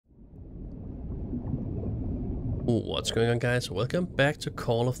What's going on, guys? Welcome back to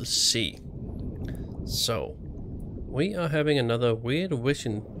Call of the Sea. So, we are having another weird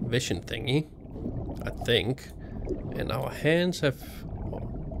vision thingy, I think, and our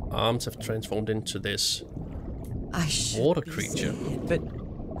arms have transformed into this water creature. Scared, but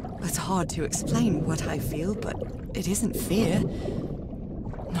it's hard to explain what I feel, but it isn't fear.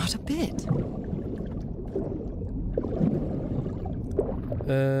 Not a bit.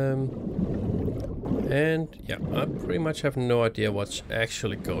 And yeah, I pretty much have no idea what's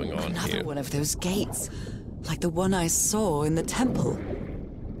actually going on here. Another one of those gates, like the one I saw in the temple.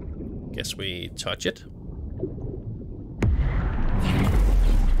 Guess we touch it.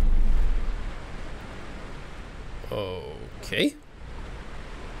 Okay.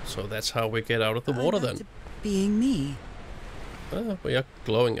 So that's how we get out of the water then. Being me. We are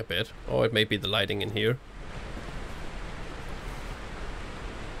glowing a bit. Or it may be the lighting in here.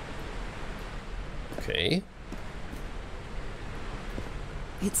 Okay.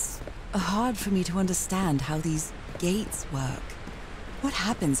 It's hard for me to understand how these gates work. What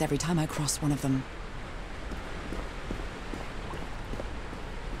happens every time I cross one of them?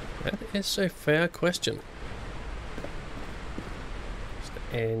 That is a fair question. Is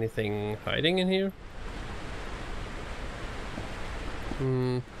there anything hiding in here?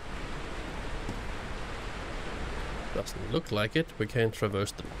 Doesn't look like it. We can't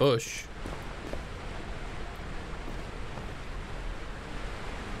traverse the bush.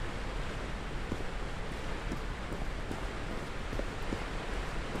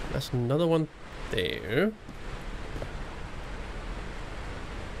 There's another one there.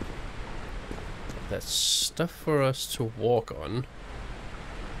 That's stuff for us to walk on.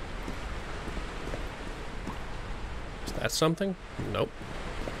 Is that something? Nope.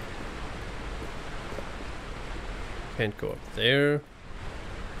 Can't go up there.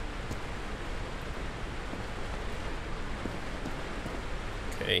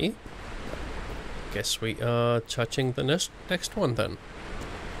 Okay. Guess we are touching the next one then.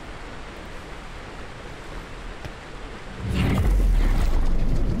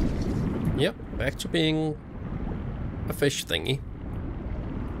 Yep, back to being a fish thingy.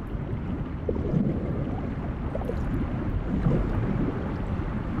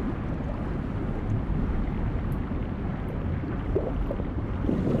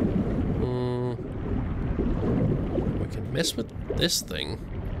 We can mess with this thing.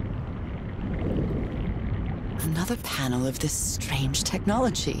 Another panel of this strange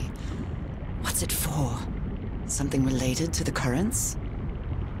technology. What's it for? Something related to the currents?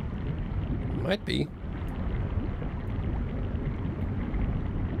 Might be.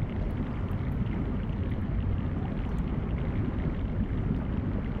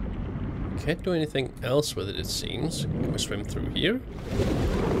 Can't do anything else with it, it seems. Can we swim through here?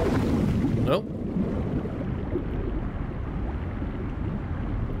 No.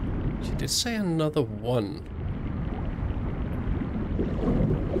 She did say another one.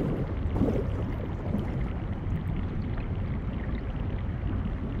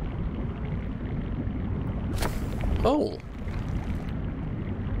 Oh.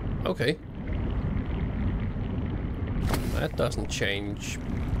 Okay. That doesn't change.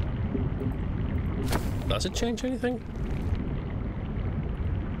 Does it change anything?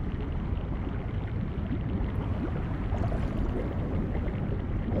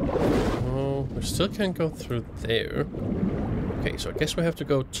 Oh, we still can't go through there. Okay, so I guess we have to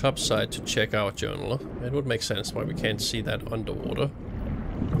go topside to check our journaler. It would make sense why we can't see that underwater.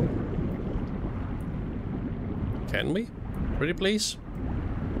 Can we? Pretty please?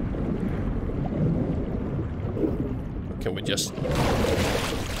 Or can we just...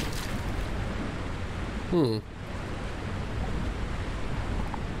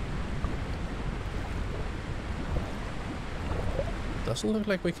 Doesn't look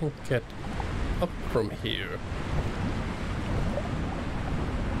like we can get up from here.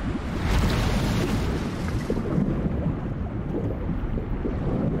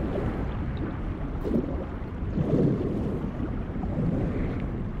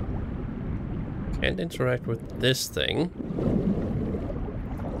 Can't interact with this thing.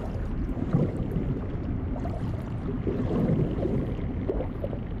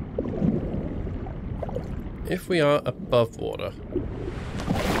 If we are above water.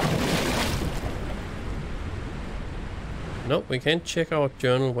 Nope, we can't check our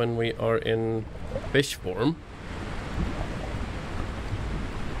journal when we are in fish form.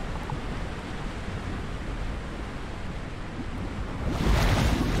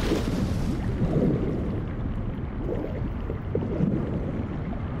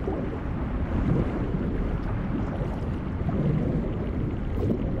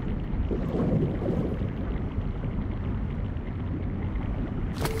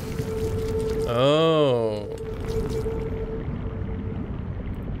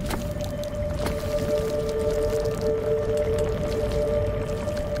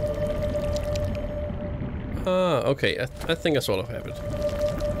 Ah, okay. I think I sort of have it.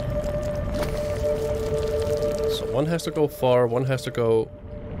 So one has to go far, one has to go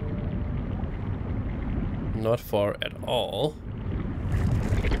not far at all.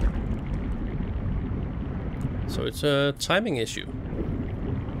 So it's a timing issue.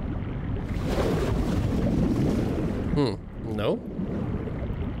 No.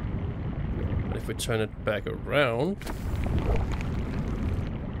 But if we turn it back around...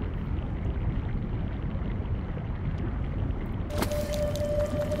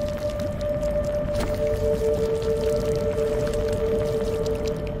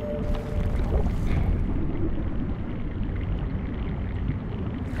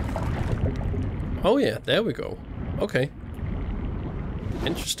 Oh yeah, there we go. Okay.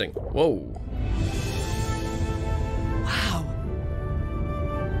 Interesting. Whoa. Wow.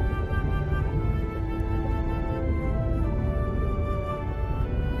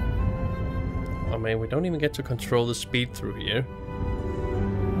 Oh man, we don't even get to control the speed through here.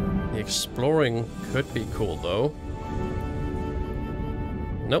 The exploring could be cool though.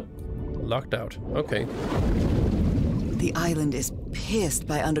 Nope. Locked out. Okay. The island is pierced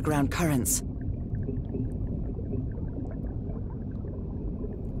by underground currents.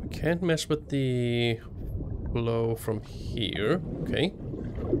 Can't mess with the flow from here. Okay.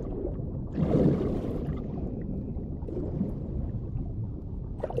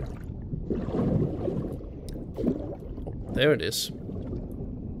 Oh, there it is.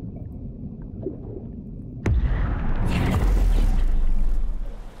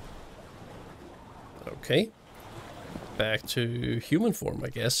 Okay. Back to human form, I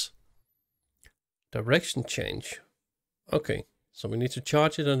guess. Direction change. Okay. So we need to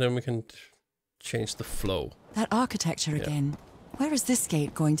charge it and then we can change the flow. That architecture again. Where is this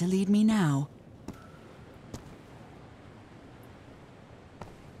gate going to lead me now?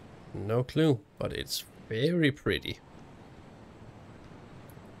 No clue, but it's very pretty.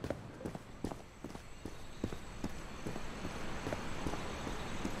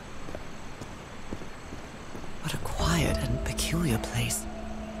 What a quiet and peculiar place.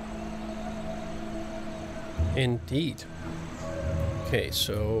 Indeed. Okay,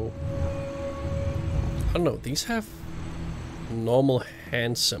 so... I don't know, these have normal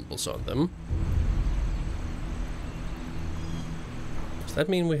hand symbols on them. Does that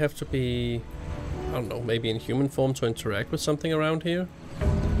mean we have to be, I don't know, maybe in human form to interact with something around here?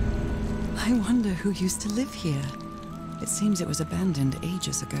 I wonder who used to live here. It seems it was abandoned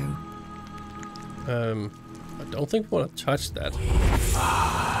ages ago. I don't think we want to touch that.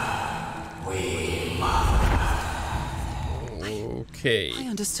 Okay. I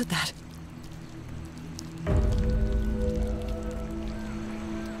understood that.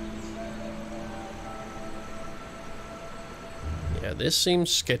 Yeah, this seems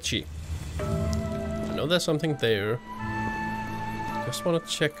sketchy. I know there's something there. Just want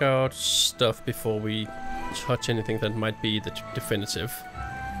to check out stuff before we touch anything that might be the definitive.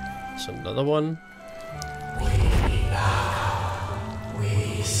 There's another one.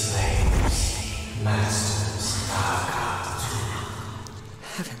 We slaves, masters,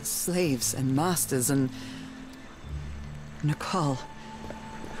 Heavens, slaves and masters and... Nakal.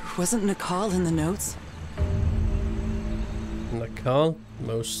 Wasn't Nakal in the notes? Nakal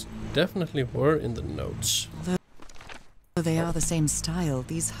most definitely were in the notes. Although they are the same style,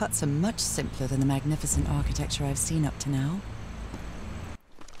 these huts are much simpler than the magnificent architecture I've seen up to now.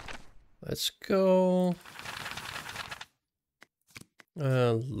 Let's go...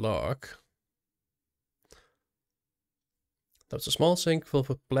 lock. There was a small sink filled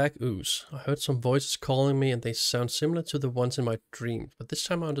with black ooze. I heard some voices calling me and they sound similar to the ones in my dreams, but this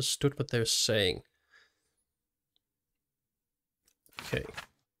time I understood what they were saying. Okay.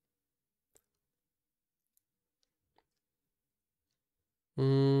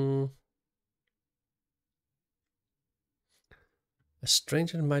 As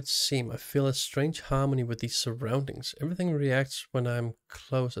strange as it might seem, I feel a strange harmony with these surroundings. Everything reacts when I'm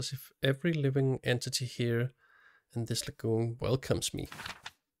close, as if every living entity here in this lagoon welcomes me.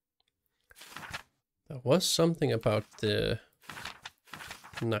 There was something about the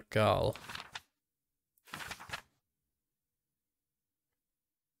Nakal.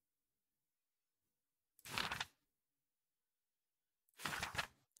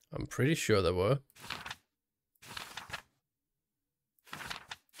 I'm pretty sure there were.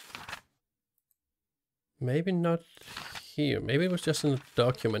 Maybe not here. Maybe it was just in a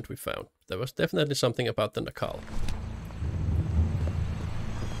document we found. There was definitely something about the Nakal.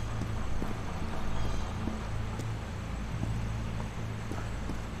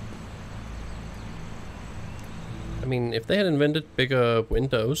 I mean, if they had invented bigger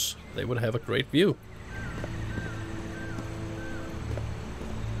windows, they would have a great view.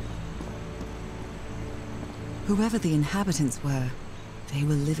 Whoever the inhabitants were, they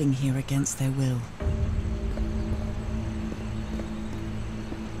were living here against their will.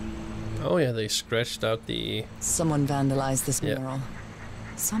 Oh yeah, they scratched out the... Someone vandalized this mural.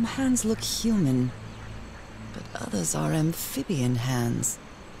 Some hands look human, but others are amphibian hands.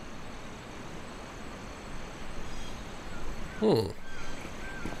 Okay.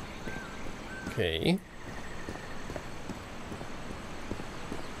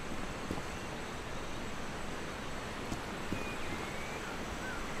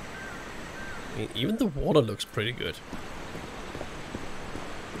 I mean, even the water looks pretty good.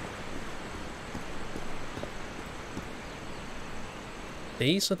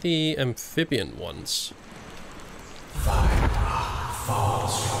 These are the amphibian ones. Fire rock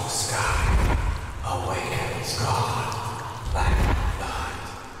falls from the sky, awakens God, black blood.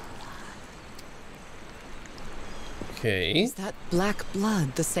 Okay. Is that black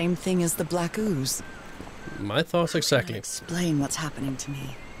blood the same thing as the black ooze? My thoughts exactly. Explain what's happening to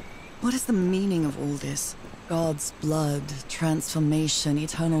me. What is the meaning of all this? God's blood, transformation,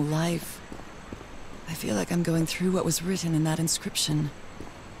 eternal life. I feel like I'm going through what was written in that inscription.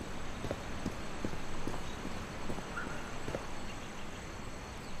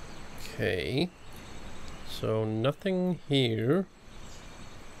 Okay. So nothing here.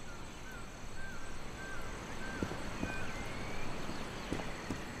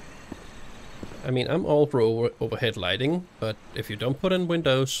 I mean, I'm all for overhead lighting, but if you don't put in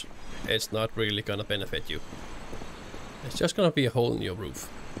windows, it's not really gonna benefit you. It's just gonna be a hole in your roof.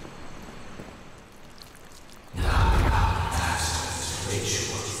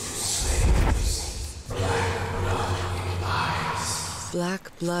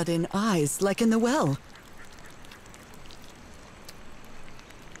 Black blood in eyes, like in the well.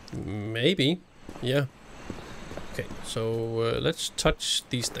 Maybe. Yeah. Okay, so let's touch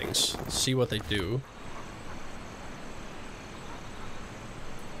these things, see what they do.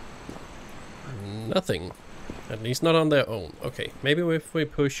 Nothing. At least not on their own. Okay, maybe if we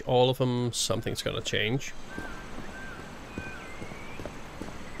push all of them, something's gonna change.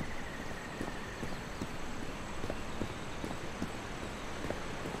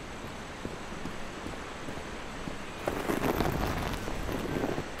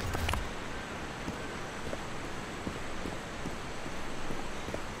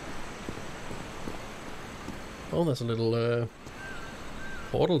 Oh, there's a little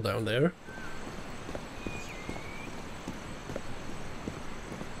portal down there.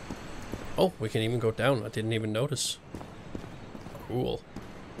 Oh, we can even go down. I didn't even notice. Cool.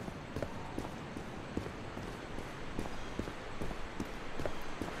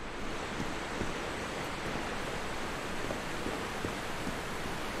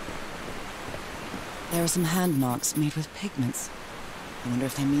 There are some hand marks made with pigments. I wonder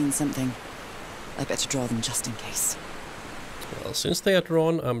if they mean something. I better draw them just in case. Well, since they are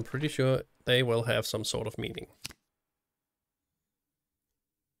drawn, I'm pretty sure they will have some sort of meaning.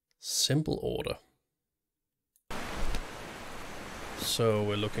 Simple order. So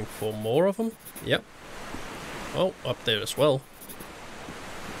we're looking for more of them? Yep. Oh, up there as well.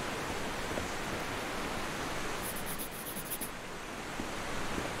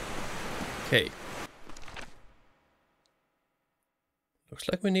 Okay. Looks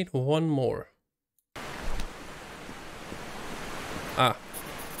like we need one more. Ah.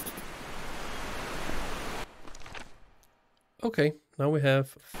 Okay, now we have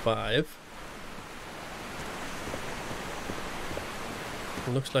 5.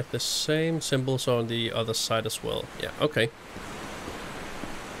 It looks like the same symbols on the other side as well. Yeah, okay.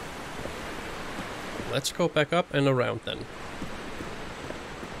 Let's go back up and around then.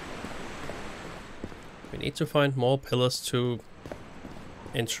 We need to find more pillars to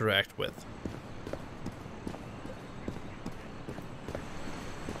interact with.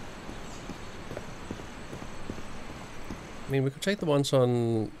 I mean, we could take the ones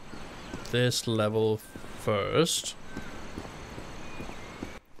on this level first.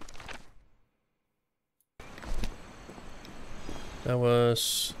 There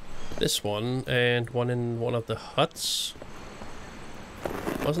was this one and one in one of the huts.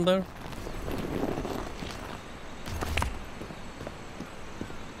 Wasn't there?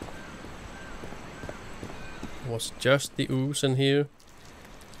 Was just the ooze in here?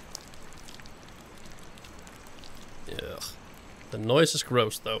 Ugh. The noise is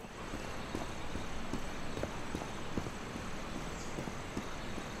gross though.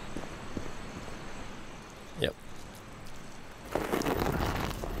 Yep.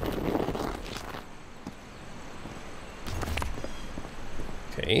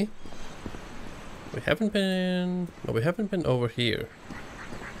 Okay. We haven't been... No, we haven't been over here.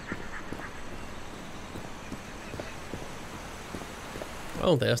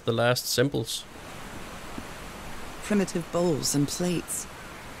 Oh, there's the last symbols. Primitive bowls and plates.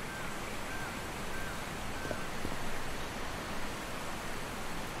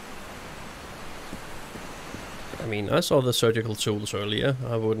 I mean, I saw the surgical tools earlier.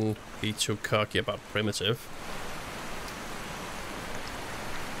 I wouldn't be too cocky about primitive.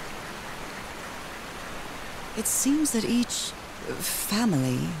 It seems that each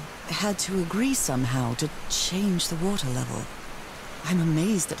family had to agree somehow to change the water level. I'm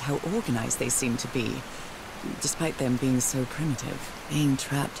amazed at how organized they seem to be, despite them being so primitive. Being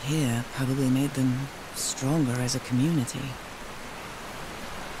trapped here probably made them stronger as a community.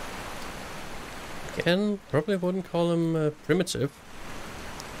 Again, probably wouldn't call them primitive.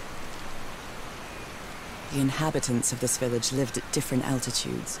 The inhabitants of this village lived at different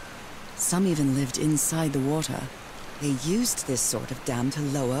altitudes. Some even lived inside the water. They used this sort of dam to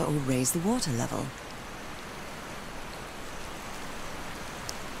lower or raise the water level.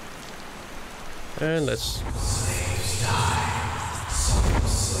 And let's... Slaves die. Some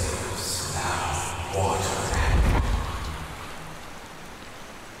slaves now water animal.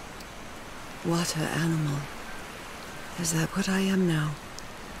 Water animal. Is that what I am now?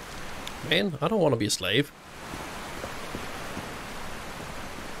 Man, I don't want to be a slave.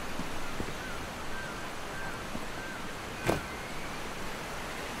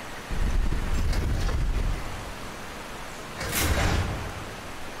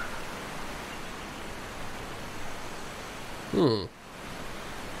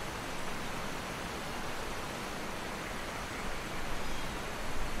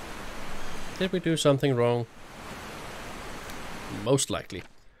 Did we do something wrong? Most likely.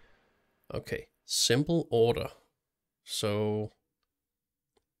 Okay, simple order. So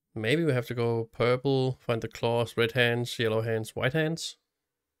maybe we have to go purple, find the claws, red hands, yellow hands, white hands.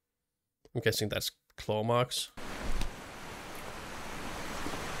 I'm guessing that's claw marks.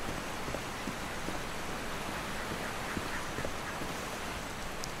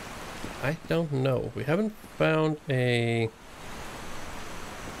 I don't know. We haven't found a...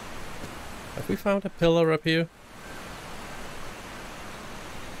 Have we found a pillar up here?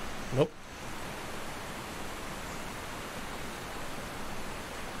 Nope.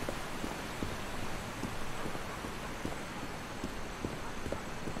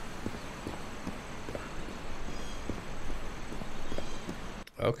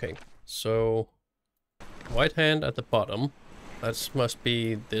 Okay, so white hand at the bottom. That must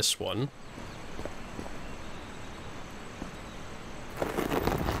be this one.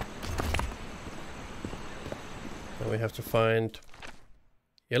 And we have to find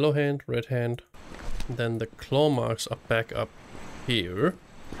yellow hand, red hand, and then the claw marks are back up here.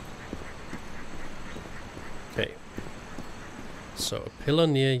 Okay. So a pillar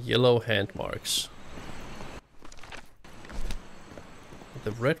near yellow hand marks.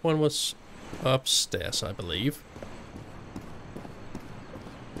 The red one was upstairs, I believe.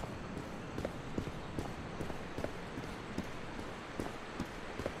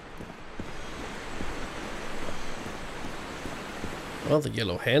 Well, the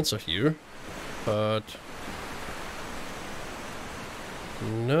yellow hands are here, but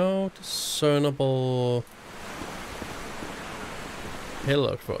no discernible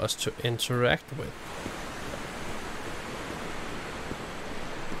pillar for us to interact with.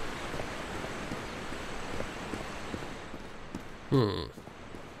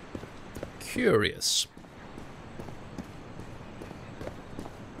 Curious.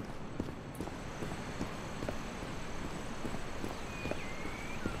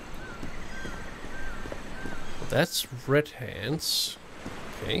 That's red hands.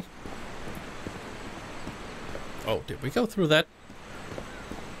 Okay. Oh, did we go through that?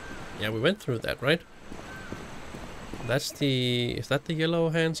 Yeah, we went through that, right? That's the... Is that the yellow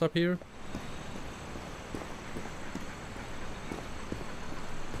hands up here?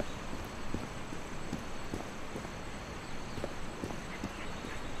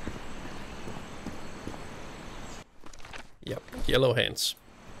 Yep, yellow hands.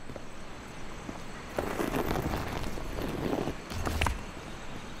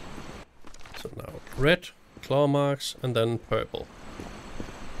 So now red, claw marks, and then purple.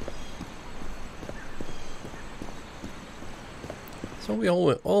 So we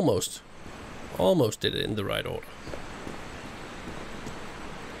almost did it in the right order.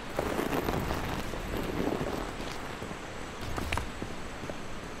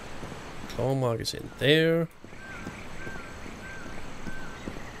 Claw mark is in there.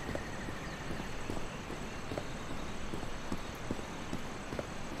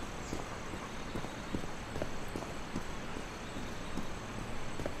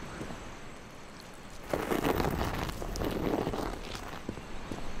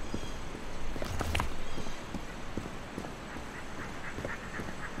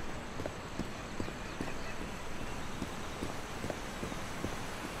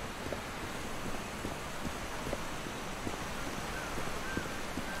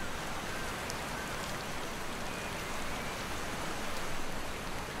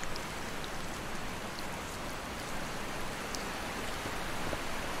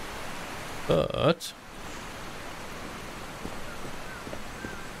 But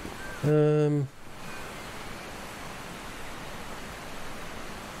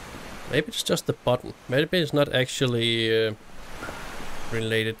maybe it's just the button. Maybe it's not actually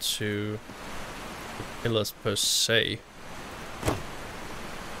related to pillars per se.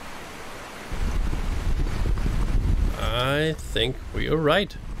 I think we are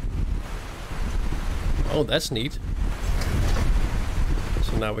right. Oh, that's neat.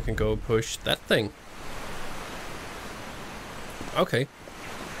 So now we can go push that thing. Okay.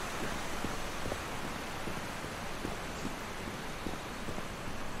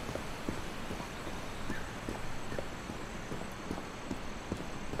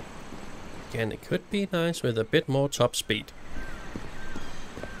 Again, it could be nice with a bit more top speed.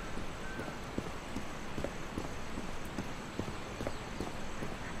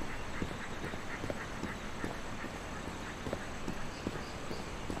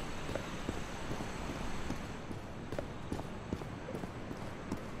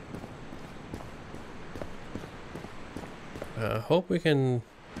 I hope we can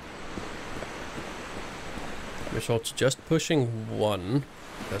resort to just pushing one,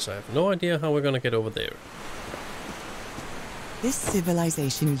 because I have no idea how we're gonna get over there. This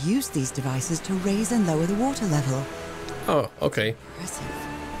civilization used these devices to raise and lower the water level. Oh, okay. Impressive.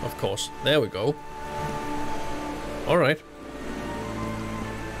 Of course. There we go. Alright.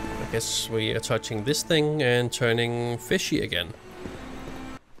 I guess we are touching this thing and turning fishy again.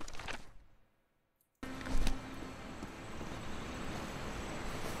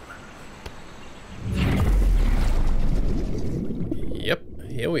 Yep,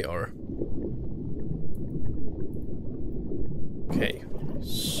 here we are. Okay,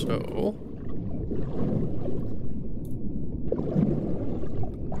 so...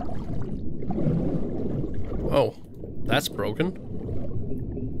 Oh, that's broken.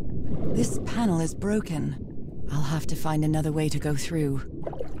 This panel is broken. I'll have to find another way to go through.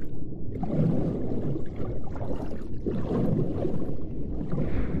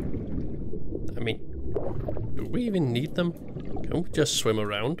 I mean, do we even need them? Can we just swim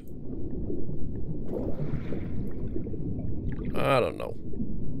around? I don't know.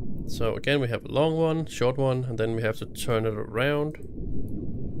 So again, we have a long one, short one, and then we have to turn it around.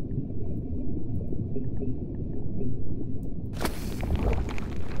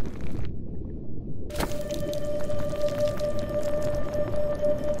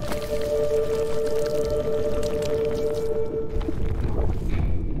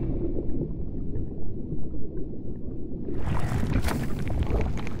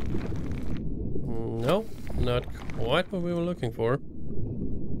 No, not quite what we were looking for.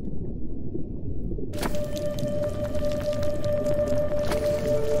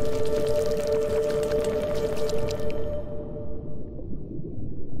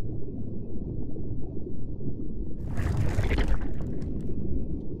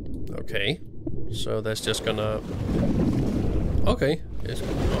 Okay, so that's just gonna... Okay, it's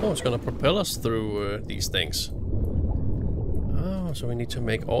gonna propel us through these things. Oh, so we need to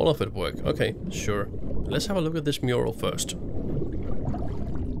make all of it work. Okay, sure. Let's have a look at this mural first.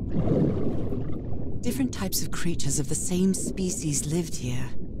 Different types of creatures of the same species lived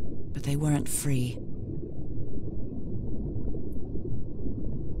here, but they weren't free.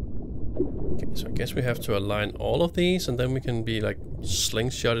 Okay, so I guess we have to align all of these and then we can be like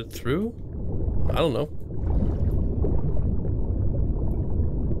slingshotted through? I don't know.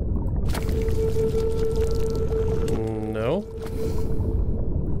 No.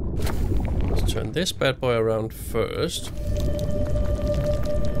 Let's turn this bad boy around first.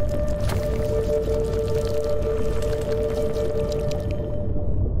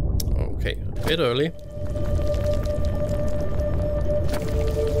 Okay, a bit early.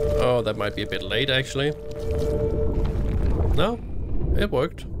 Oh, that might be a bit late actually. No, it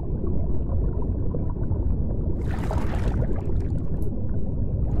worked.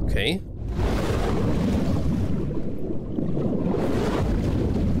 Okay.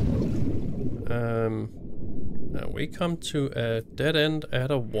 Now we come to a dead end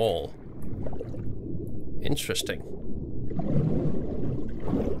at a wall. Interesting.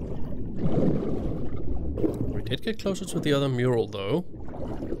 We did get closer to the other mural though.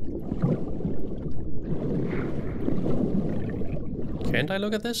 Can't I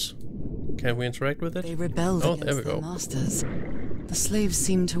look at this? Can we interact with it? They rebelled against their masters. The slaves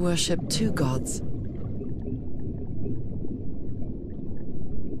seem to worship two gods.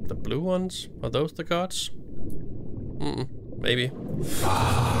 The blue ones? Are those the gods? Maybe.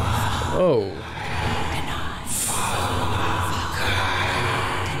 Oh.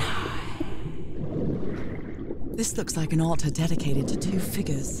 This looks like an altar dedicated to two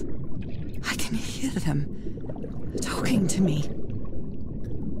figures. can hear them talking to me.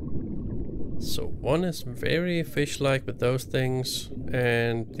 So one is very fish-like with those things,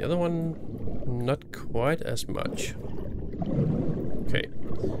 and the other one not quite as much. Okay.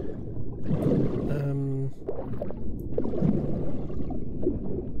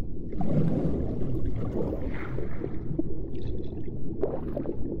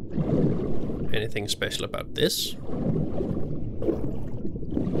 Anything special about this?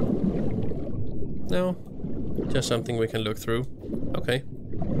 No, just something we can look through. Okay.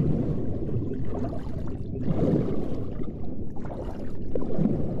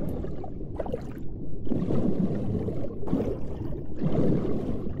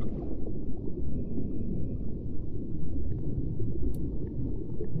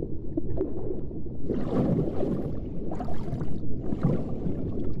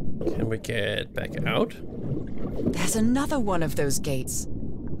 Can we get back out? There's another one of those gates.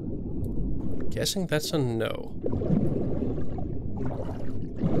 Guessing that's a no.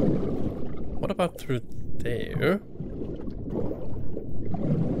 What about through there?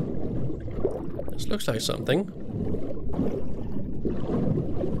 This looks like something.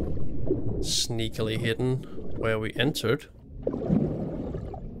 Sneakily hidden where we entered.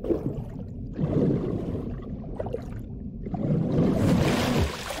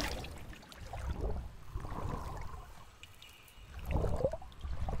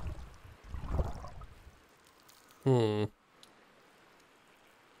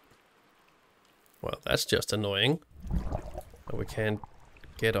 Well, that's just annoying. But we can't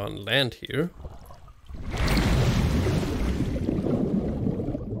get on land here.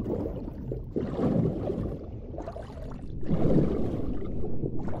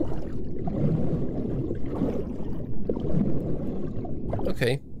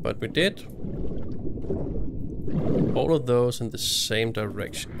 Okay, but we did all of those in the same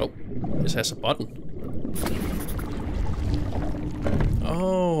direction. Oh, this has a button.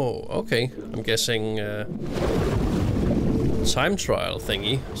 Oh, okay. I'm guessing time trial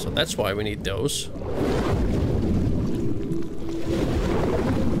thingy, so that's why we need those.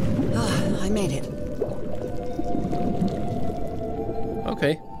 Ah, I made it.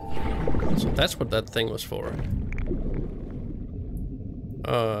 Okay. So that's what that thing was for.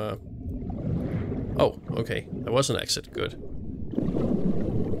 Oh, okay. There was an exit. Good.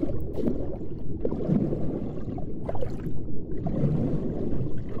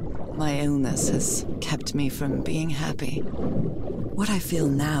 My illness has kept me from being happy. What I feel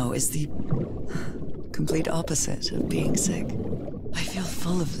now is the complete opposite of being sick. I feel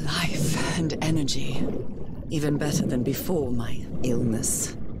full of life and energy, even better than before my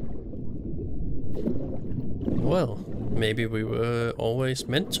illness. Well, maybe we were always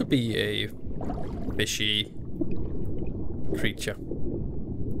meant to be a fishy creature.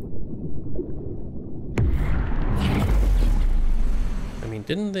 I mean,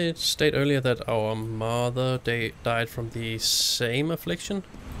 didn't they state earlier that our mother died from the same affliction?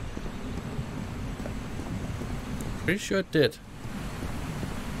 Pretty sure it did.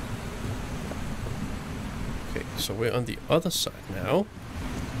 Okay, so we're on the other side now.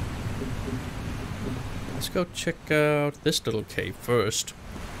 Let's go check out this little cave first.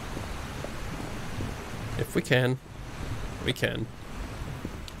 If we can. We can.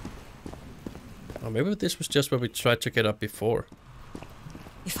 Or maybe this was just where we tried to get up before.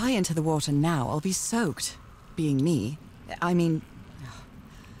 If I enter the water now, I'll be soaked. Being me, I mean...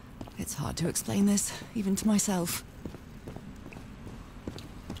 It's hard to explain this, even to myself.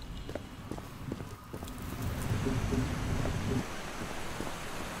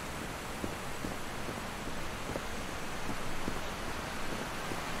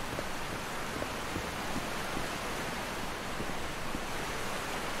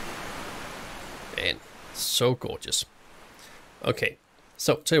 Man, so gorgeous. Okay.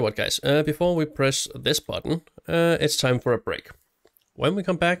 So, tell you what guys, before we press this button, it's time for a break. When we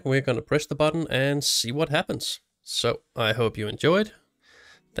come back, we're gonna press the button and see what happens. So, I hope you enjoyed.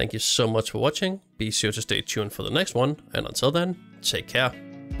 Thank you so much for watching. Be sure to stay tuned for the next one, and until then, take care.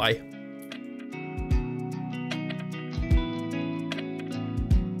 Bye.